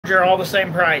large are all the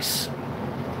same price.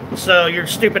 So you're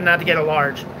stupid not to get a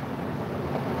large.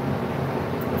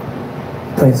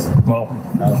 Please. Well,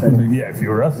 yeah, if you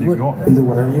were us, you go. Do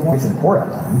whatever you want. It's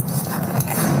important.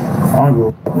 I don't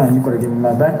go. Man, you better give me my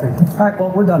backpack. All right,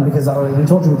 well, we're done because we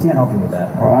told you we can't help you with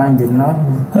that. Well, I ain't getting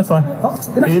nothing. That's fine.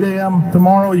 8 a.m.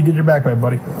 tomorrow, you get your backpack,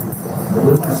 buddy.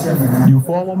 You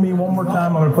follow me one more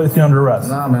time, I'm going to place you under arrest.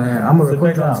 Nah, man, I'm going to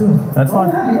Sit back down. That's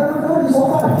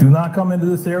fine. Do not come into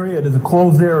this area. It is a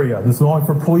closed area. This is only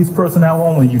for police personnel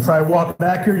only. You try to walk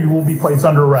back here, you will be placed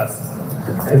under arrest.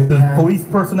 This is police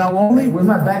personnel only. Where's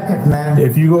my backpack, man?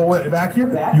 If you go back here,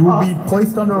 you will be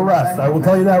placed under arrest. I will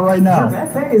tell you that right now. Your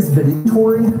backpack is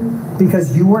valedictory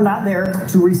because you were not there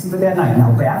to receive it that night.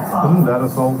 Now back up. Isn't that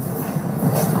assault?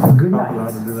 Good Not allowed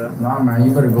night. to do that. Nah, man,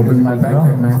 you better go bring my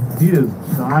backpack, man. He is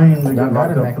dying to Y'all get got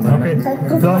locked it up back tonight. there.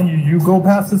 Okay, I'm telling you, you go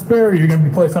past this barrier, you're going to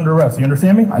be placed under arrest. You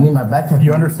understand me? I need my backpack.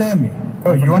 You understand me?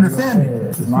 Oh, you understand me?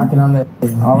 Just knocking on that. You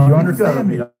understand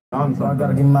me? On I something.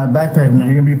 gotta give me my backpack, You're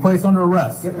man. going to be placed under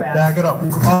arrest. Get back. Back it up.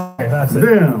 Okay, that's it.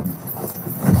 Damn.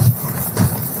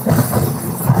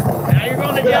 Now you're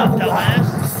going to jail,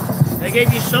 dumbass. They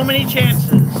gave you so many chances.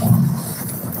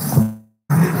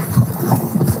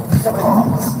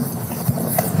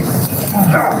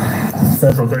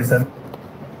 Central 37.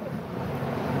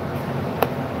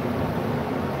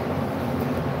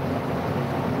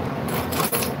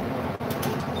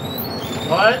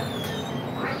 What?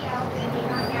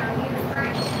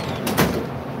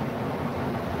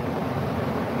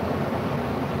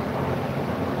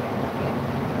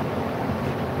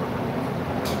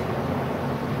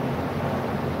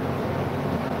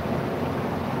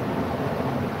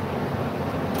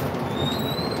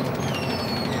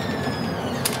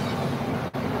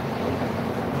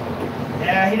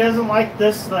 Yeah, he doesn't like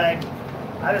this thing.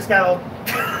 I just gotta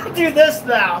do this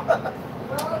now.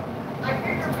 Well, I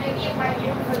figured maybe if I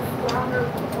use a stronger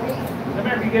voice. That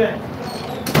might be good.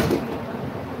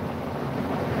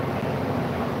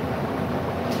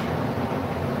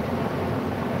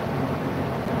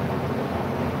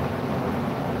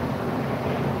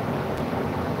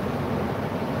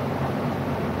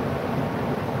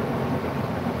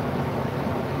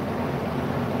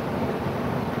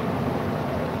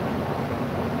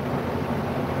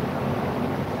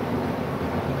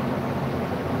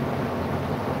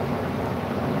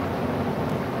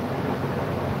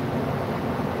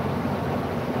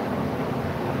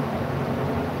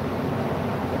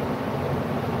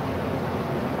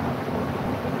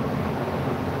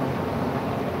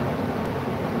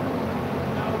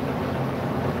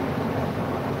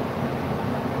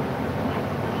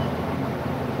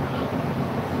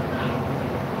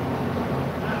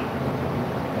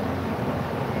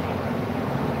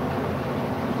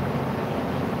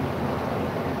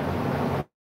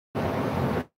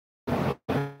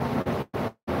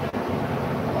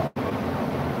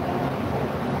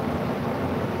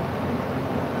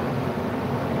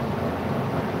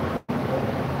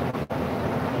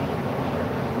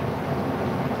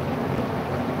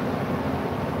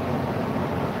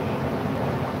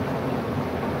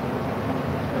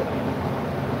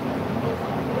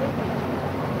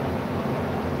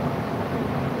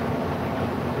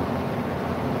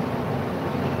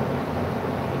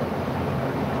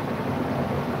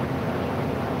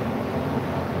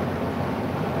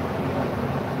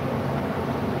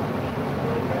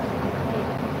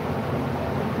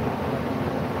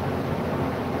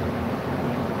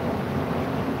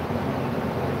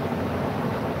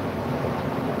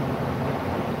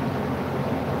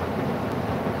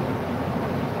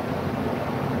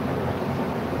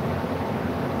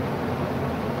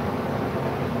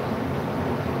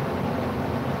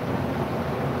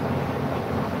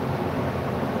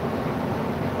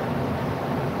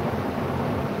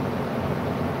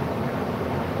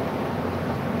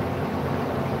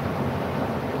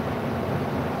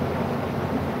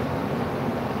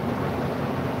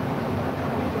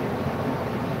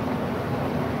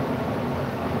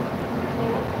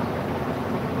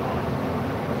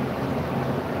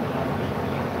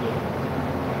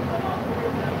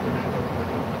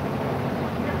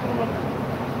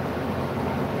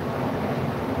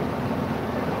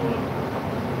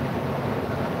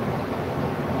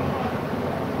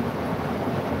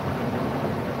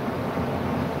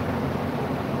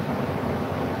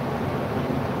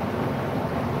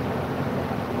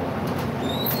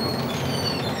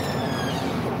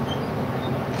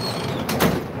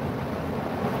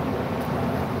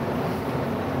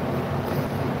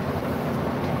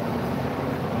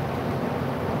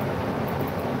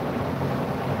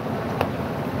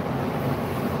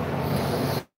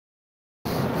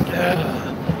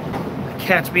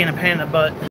 Cat's being a pain in the butt.